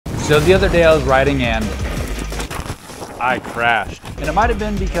So the other day I was riding and I crashed. And it might have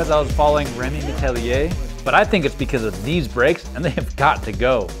been because I was following Remy Metelier, but I think it's because of these brakes and they have got to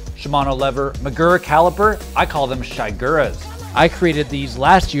go. Shimano lever, Magura caliper, I call them Shiguras. I created these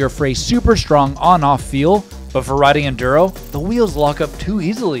last year for a super strong on-off feel, but for riding enduro, the wheels lock up too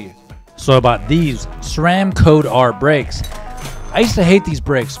easily. So I bought these SRAM Code R brakes. I used to hate these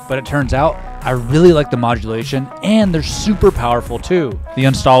brakes, but it turns out I really like the modulation and they're super powerful too. The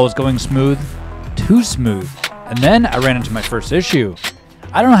install was going smooth, too smooth. And then I ran into my first issue.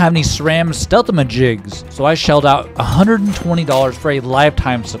 I don't have any SRAM Stealthima jigs, so I shelled out $120 for a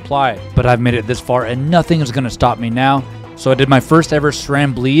lifetime supply. But I've made it this far and nothing is gonna stop me now. So I did my first ever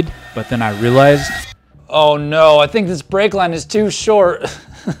SRAM bleed, but then I realized, oh no, I think this brake line is too short.